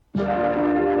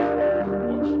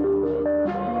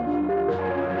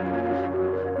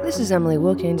is Emily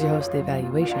Wilkins, your host of The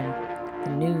Evaluation, the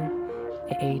New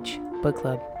Age Book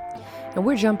Club. And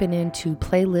we're jumping into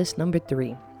playlist number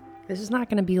 3. This is not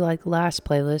going to be like the last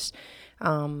playlist.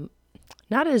 Not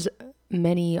as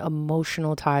many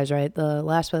emotional ties, right? The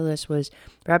last playlist was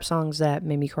rap songs that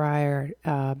made me cry or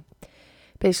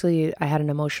basically I had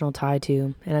an emotional tie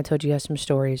to, and I told you guys some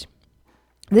stories.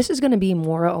 This is going to be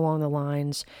more along the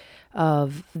lines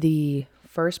of the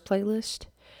first playlist.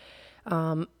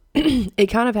 It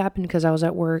kind of happened because I was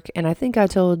at work, and I think I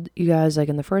told you guys, like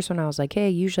in the first one, I was like, hey,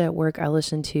 usually at work I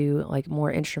listen to like more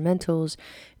instrumentals,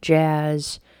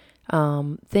 jazz,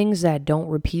 things that don't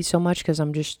repeat so much because I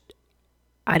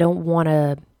want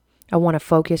to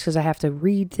focus because I have to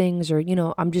read things or,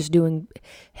 I'm just doing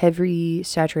heavy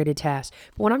saturated tasks.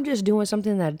 But when I'm just doing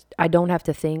something that I don't have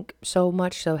to think so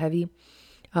much, so heavy,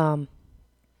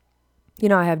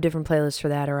 I have different playlists for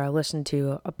that, or I listen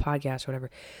to a podcast or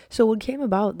whatever. So what came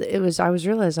about,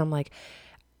 I'm like,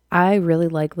 I really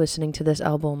like listening to this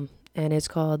album, and it's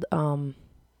called Con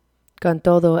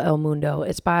Todo El Mundo.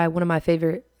 It's by one of my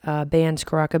favorite bands,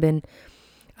 Caracaban.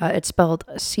 It's spelled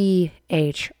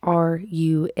CHRUANGBIN.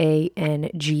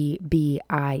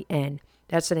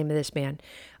 That's the name of this band.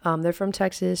 They're from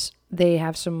Texas. They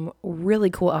have some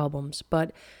really cool albums,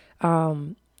 but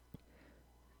Con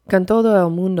Todo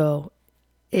El Mundo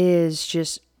is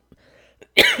just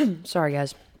sorry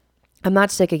guys, I'm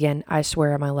not sick again, I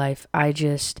swear on my life.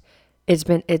 It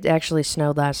actually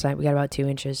snowed last night. We got about 2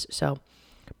 inches.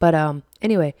 But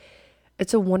anyway,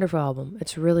 it's a wonderful album.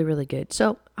 It's really, really good.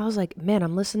 So I was like, man, I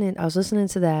was listening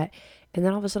to that, and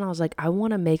then all of a sudden I was like, I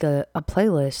want to make a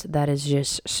playlist that is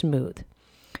just smooth.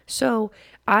 So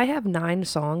I have 9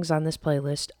 songs on this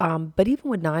playlist, but even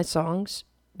with 9 songs,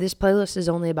 this playlist is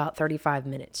only about 35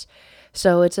 minutes.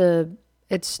 So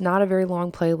it's not a very long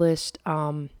playlist.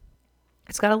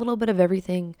 It's got a little bit of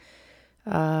everything,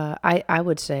 I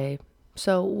would say.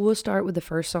 So we'll start with the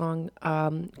first song,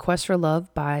 Quest for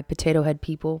Love by Potato Head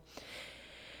People.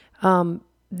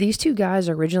 These 2 guys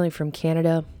are originally from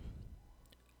Canada.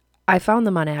 I found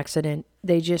them on accident.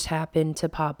 They just happened to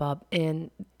pop up,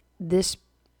 and this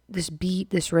beat,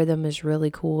 this rhythm is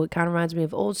really cool. It kind of reminds me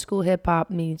of old school hip hop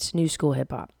meets new school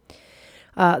hip hop.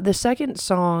 The second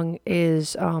song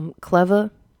is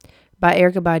Cleva by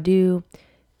Erykah Badu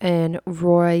and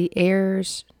Roy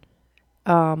Ayers.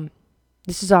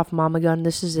 This is off Mama Gun.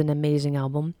 This is an amazing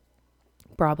album.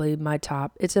 Probably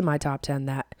it's in my top 10,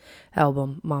 that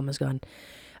album, Mama's Gun.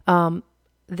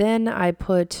 Then I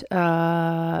put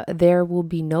There Will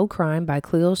Be No Crime by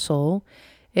Cleo Sol.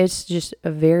 It's just a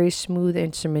very smooth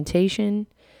instrumentation.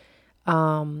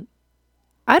 I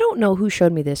don't know who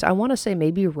showed me this. I want to say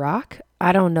maybe Rock.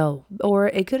 I don't know. Or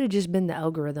it could have just been the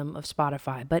algorithm of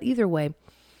Spotify. But either way,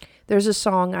 there's a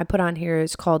song I put on here.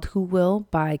 It's called Who Will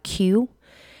by Q.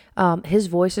 His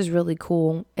voice is really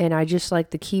cool, and I just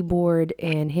like the keyboard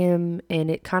and him,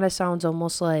 and it kind of sounds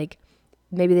almost like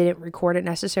maybe they didn't record it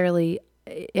necessarily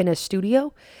in a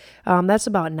studio. That's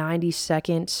about 90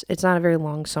 seconds. It's not a very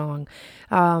long song.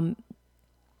 The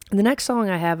next song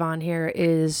I have on here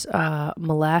is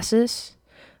Molasses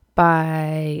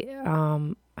by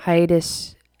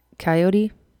Hiatus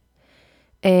Coyote.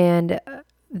 And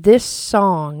this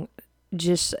song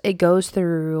it goes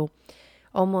through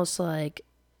almost like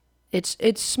it's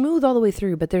smooth all the way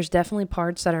through, but there's definitely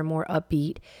parts that are more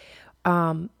upbeat,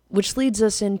 which leads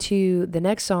us into the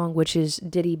next song, which is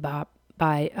Diddy Bop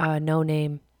by No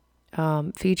Name,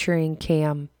 featuring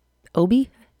Cam Obi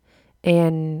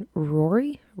and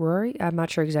Rory. I'm not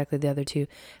sure exactly the other two.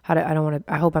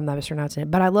 I hope I'm not mispronouncing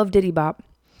it, but I love Diddy Bop.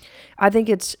 I think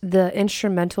it's the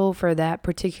instrumental for that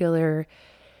particular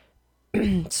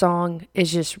song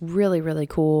is just really, really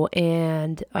cool.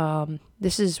 And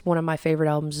this is one of my favorite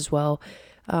albums as well.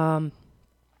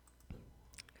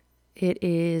 It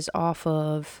is off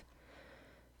of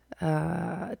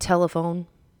Telephone.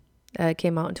 It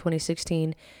came out in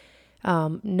 2016.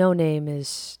 No Name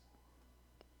is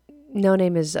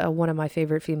one of my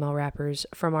favorite female rappers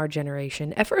from our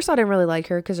generation. At first, I didn't really like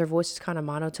her because her voice is kind of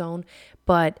monotone,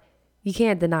 but you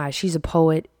can't deny she's a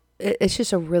poet. It's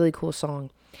just a really cool song.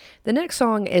 The next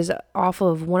song is off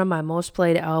of one of my most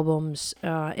played albums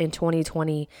in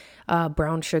 2020,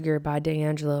 Brown Sugar by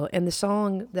D'Angelo. And the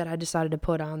song that I decided to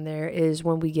put on there is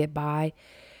When We Get By.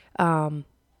 You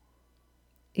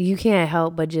can't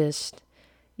help but just,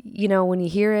 when you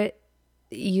hear it,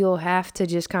 you'll have to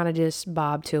just kind of just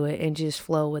bob to it and just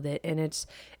flow with it. And it's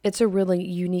a really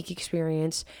unique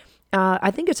experience.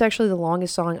 I think it's actually the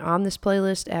longest song on this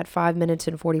playlist at 5 minutes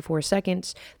and 44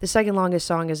 seconds. The second longest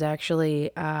song is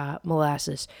actually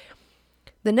Molasses.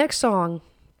 The next song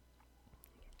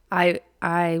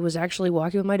I was actually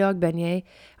walking with my dog Beignet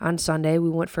on Sunday. We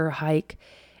went for a hike,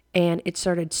 and it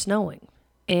started snowing.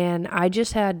 And I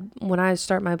just had when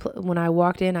I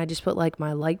walked in, I just put like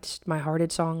my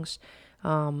hearted songs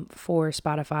for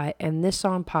Spotify, and this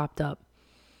song popped up,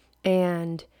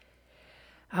 and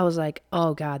I was like,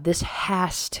 oh God, this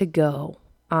has to go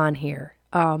on here.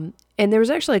 And there was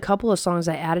actually a couple of songs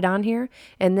I added on here,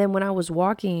 and then when I was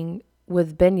walking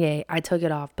with Beignet, I took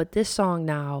it off. But this song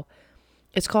now,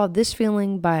 it's called "This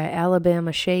Feeling" by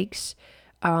Alabama Shakes.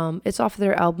 It's off of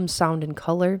their album Sound and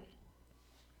Color.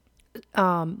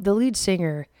 The lead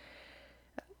singer,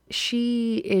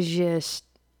 she is just,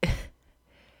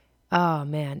 oh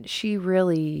man, she's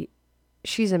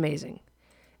amazing.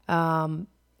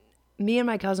 Me and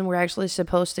my cousin were actually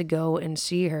supposed to go and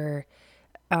see her.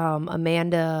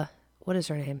 Amanda, what is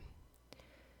her name?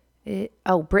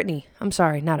 Brittany. I'm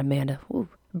sorry, not Amanda. Ooh,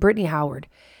 Brittany Howard.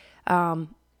 We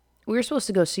were supposed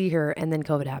to go see her, and then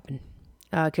COVID happened.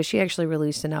 Because she actually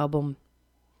released an album,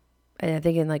 I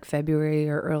think in like February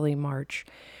or early March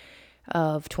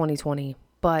of 2020.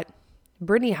 But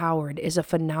Brittany Howard is a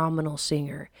phenomenal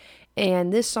singer.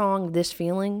 And this song, This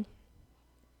Feeling,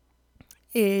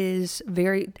 is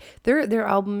their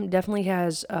album definitely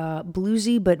has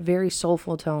bluesy but very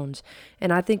soulful tones,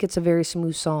 and I think it's a very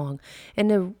smooth song.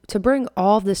 And to bring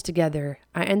all of this together,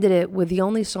 I ended it with the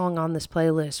only song on this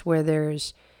playlist where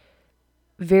there's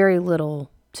very little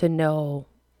to no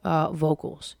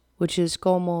vocals, which is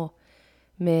Como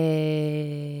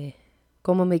Me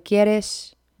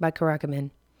Quieres by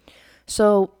Caracamín.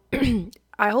 So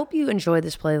I hope you enjoy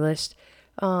this playlist.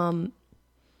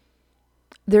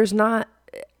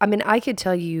 I could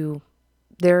tell you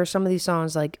there are some of these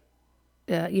songs like,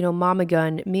 Mama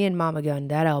Gun, me and Mama Gun,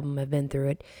 that album, I've been through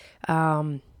it.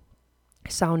 Sound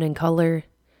and Color,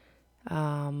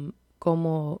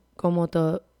 Como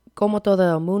Todo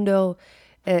El Mundo,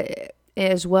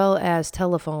 as well as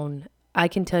Telephone. I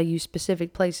can tell you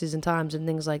specific places and times and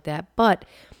things like that, but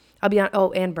I'll be on,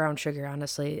 and Brown Sugar,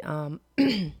 honestly.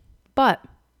 But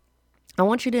I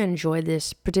want you to enjoy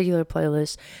this particular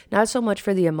playlist, not so much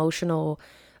for the emotional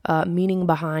meaning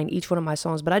behind each one of my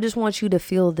songs, but I just want you to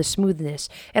feel the smoothness.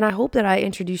 And I hope that I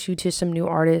introduce you to some new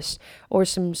artists or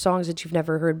some songs that you've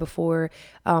never heard before.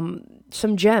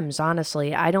 Some gems,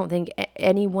 honestly. I don't think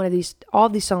all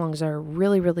of these songs are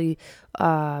really, really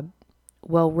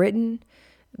well written.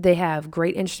 They have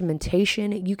great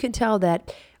instrumentation. You can tell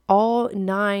that all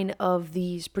 9 of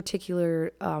these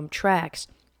particular tracks,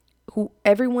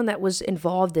 everyone that was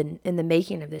involved in the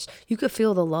making of this, you could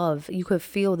feel the love, you could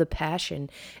feel the passion.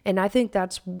 And I think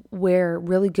that's where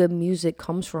really good music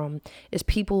comes from, is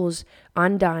people's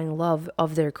undying love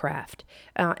of their craft.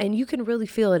 And you can really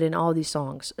feel it in all these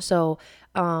songs. So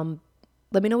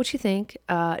let me know what you think.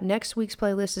 Next week's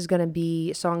playlist is going to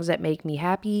be songs that make me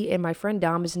happy, and my friend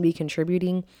Dom is going to be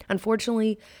contributing.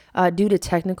 Unfortunately, due to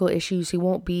technical issues, he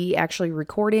won't be actually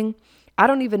recording. I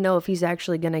don't even know if he's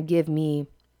actually going to give me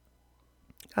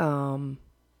I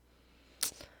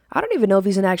don't even know if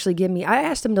he's gonna actually give me. I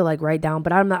asked him to like write down,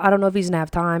 but I don't know if he's gonna have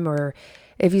time or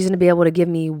if he's gonna be able to give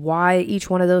me why each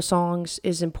one of those songs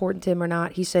is important to him or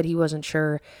not. He said he wasn't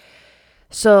sure.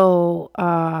 So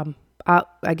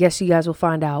I guess you guys will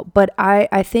find out. But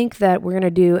I think that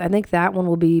I think that one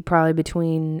will be probably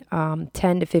between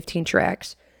 10 to 15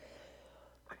 tracks.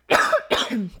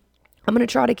 I'm gonna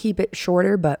try to keep it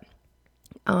shorter, but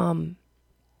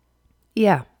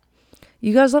yeah.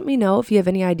 You guys let me know if you have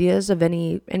any ideas of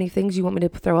any things you want me to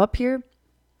throw up here,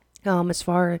 as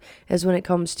far as when it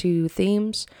comes to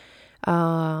themes.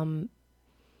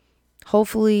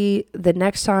 Hopefully the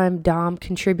next time Dom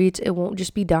contributes, it won't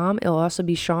just be Dom. It'll also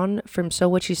be Sean from So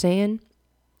What You Saying.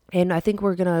 And I think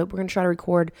we're gonna try to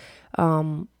record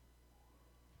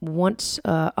once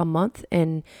a month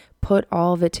and put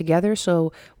all of it together.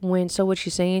 So when So What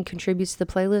You Saying contributes to the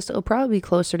playlist, it'll probably be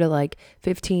closer to like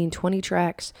 15, 20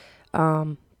 tracks.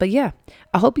 But yeah,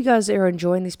 I hope you guys are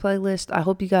enjoying these playlists. I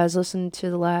hope you guys listened to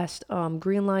the last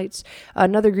Green Lights.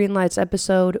 Another Green Lights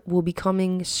episode will be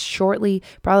coming shortly,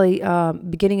 probably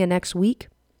beginning of next week.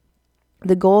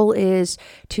 The goal is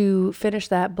to finish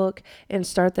that book and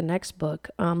start the next book.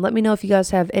 Let me know if you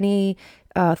guys have any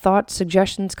thoughts,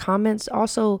 suggestions, comments.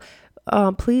 Also,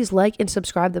 please like and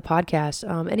subscribe to the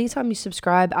podcast. Anytime you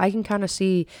subscribe, I can kind of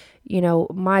see,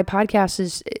 my podcast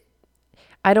is...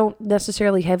 I don't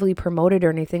necessarily heavily promote it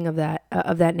or anything of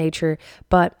that nature,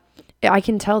 but I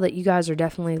can tell that you guys are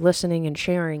definitely listening and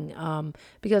sharing,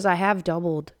 because I have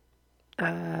doubled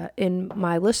in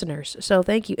my listeners. So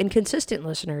thank you. And consistent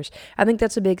listeners. I think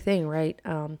that's a big thing, right?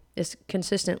 Is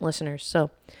consistent listeners. So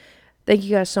Thank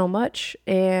you guys so much.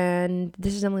 And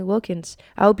this is Emily Wilkins.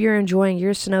 I hope you're enjoying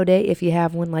your snow day if you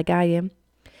have one like I am.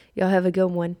 Y'all have a good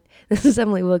one. This is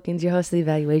Emily Wilkins, your host of The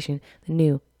Evaluation, the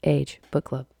New Age Book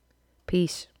Club.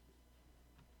 Peace.